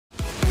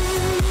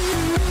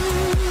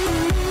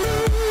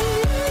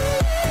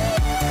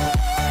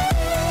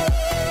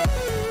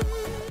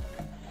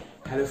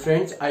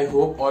friends, I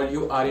hope all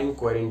you are in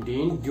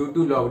quarantine. Due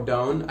to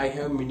lockdown, I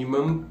have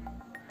minimum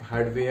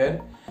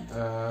hardware.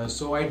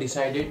 So I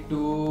decided to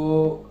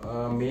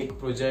make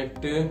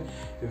project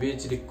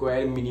which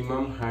require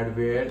minimum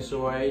hardware.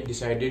 So I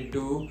decided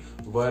to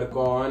work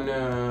on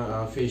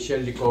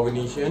facial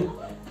recognition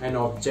and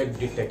object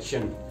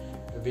detection,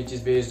 which is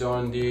based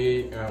on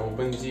the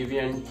OpenCV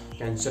and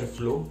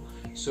TensorFlow.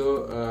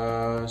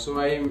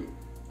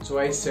 So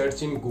I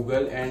searched in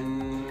Google,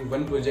 and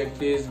one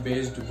project is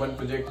based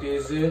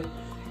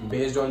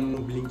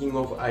on blinking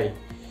of eye.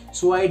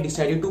 So I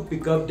decided to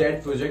pick up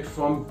that project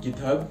from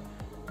GitHub.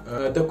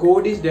 The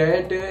code is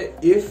that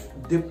if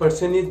the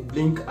person is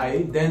blink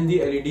eye, then the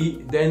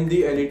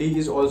LED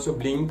is also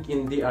blink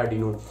in the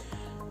Arduino.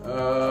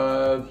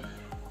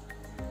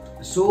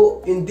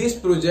 So in this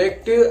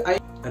project I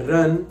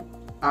run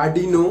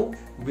Arduino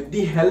with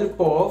the help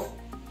of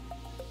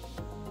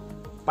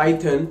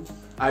Python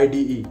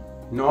IDE,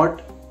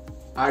 not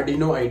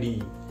Arduino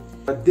IDE.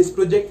 This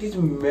project is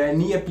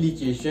many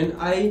application.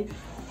 I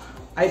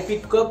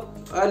pick up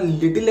a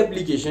little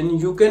application.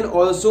 You can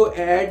also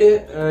add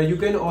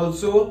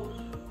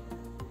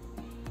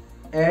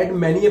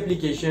many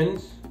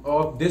applications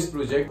of this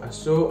project.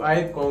 So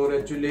I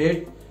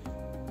congratulate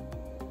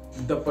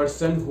the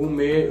person who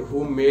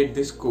made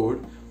this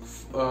code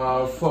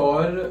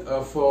for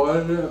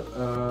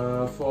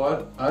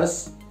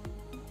us.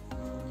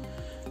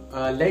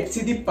 Let's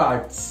see the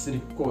parts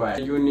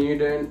required. You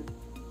need an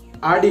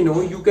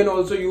Arduino. You can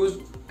also use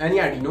any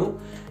Arduino,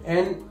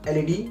 and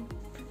LED.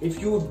 If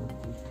you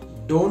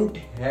don't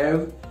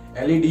have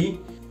LED,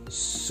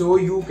 so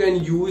you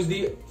can use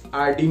the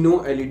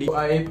Arduino LED.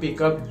 I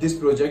pick up this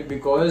project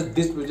because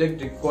this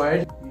project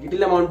required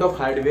little amount of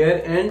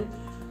hardware and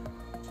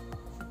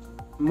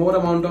more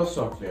amount of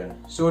software.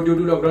 So due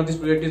to lockdown, this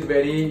project is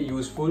very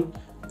useful.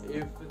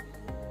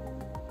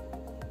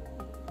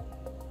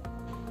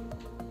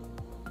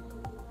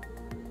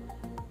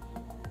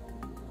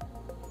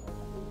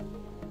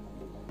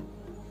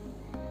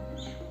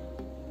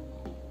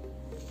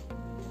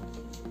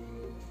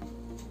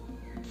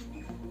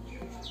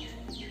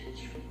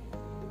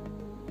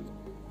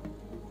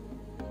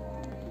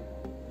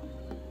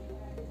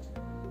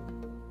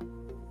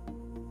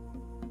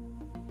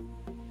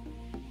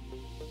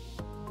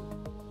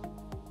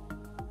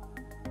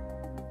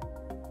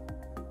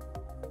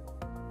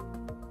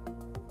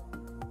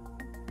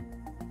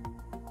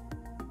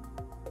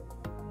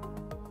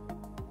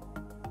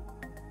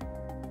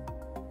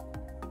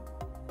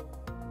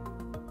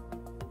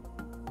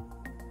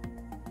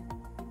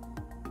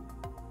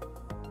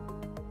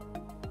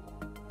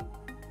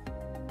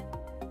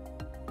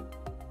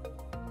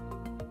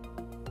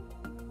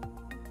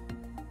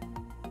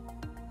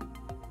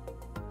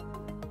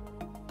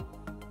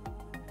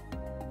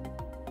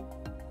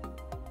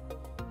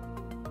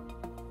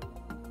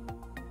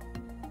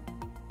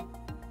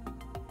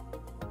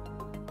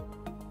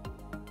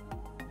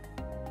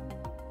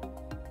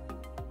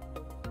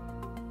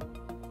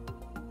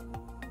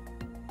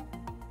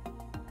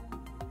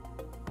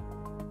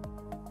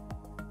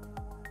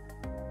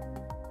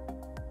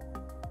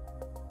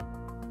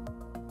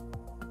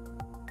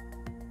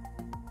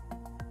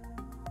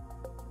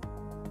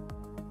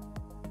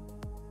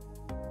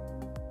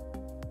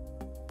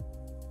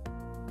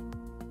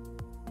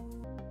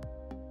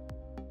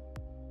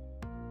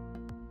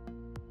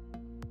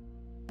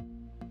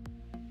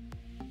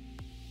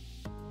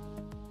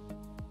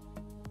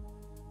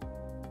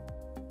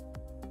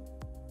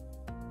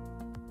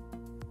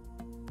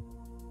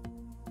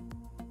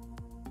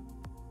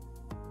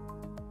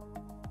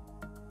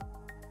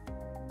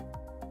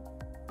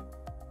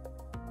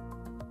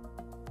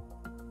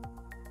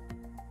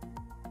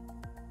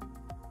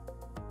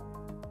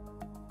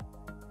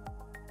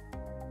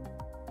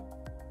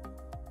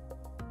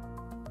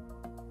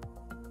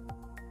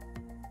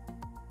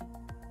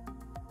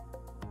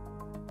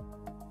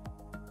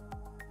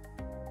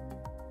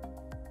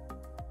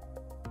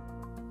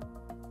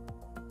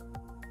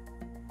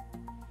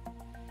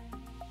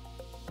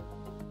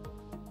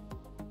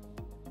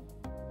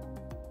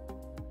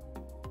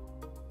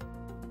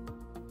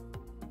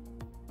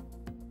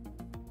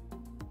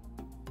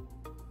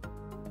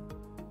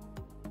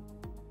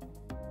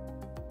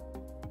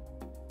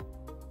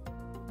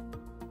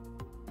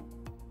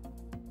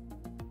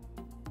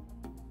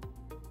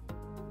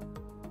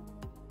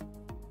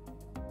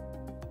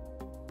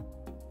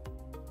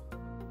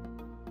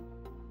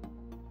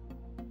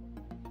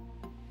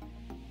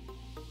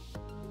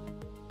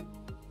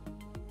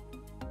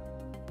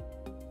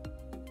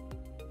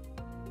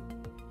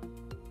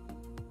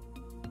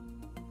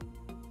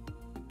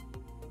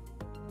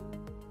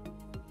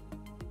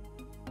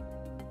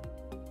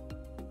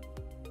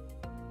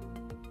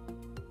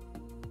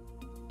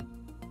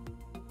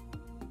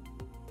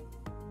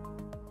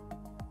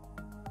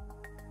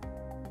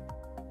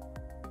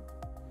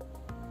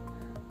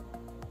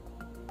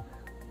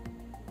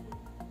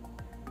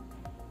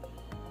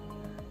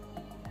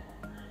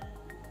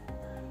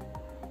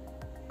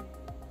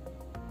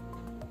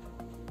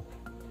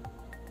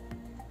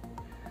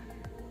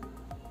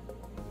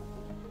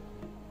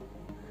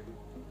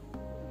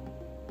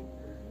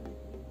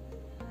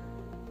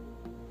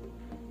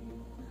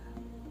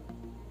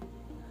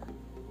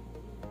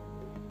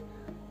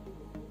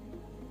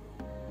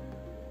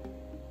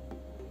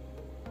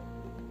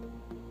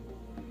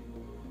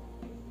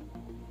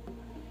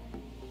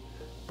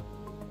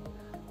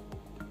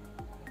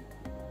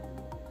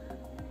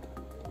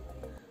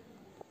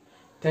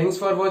 Thanks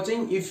for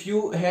watching. If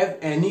you have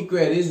any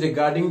queries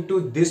regarding to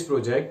this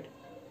project,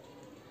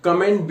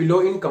 comment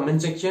below in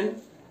comment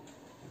section.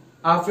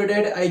 After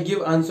that, I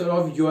give answer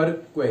of your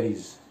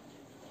queries.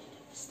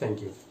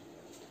 Thank you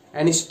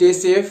and stay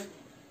safe.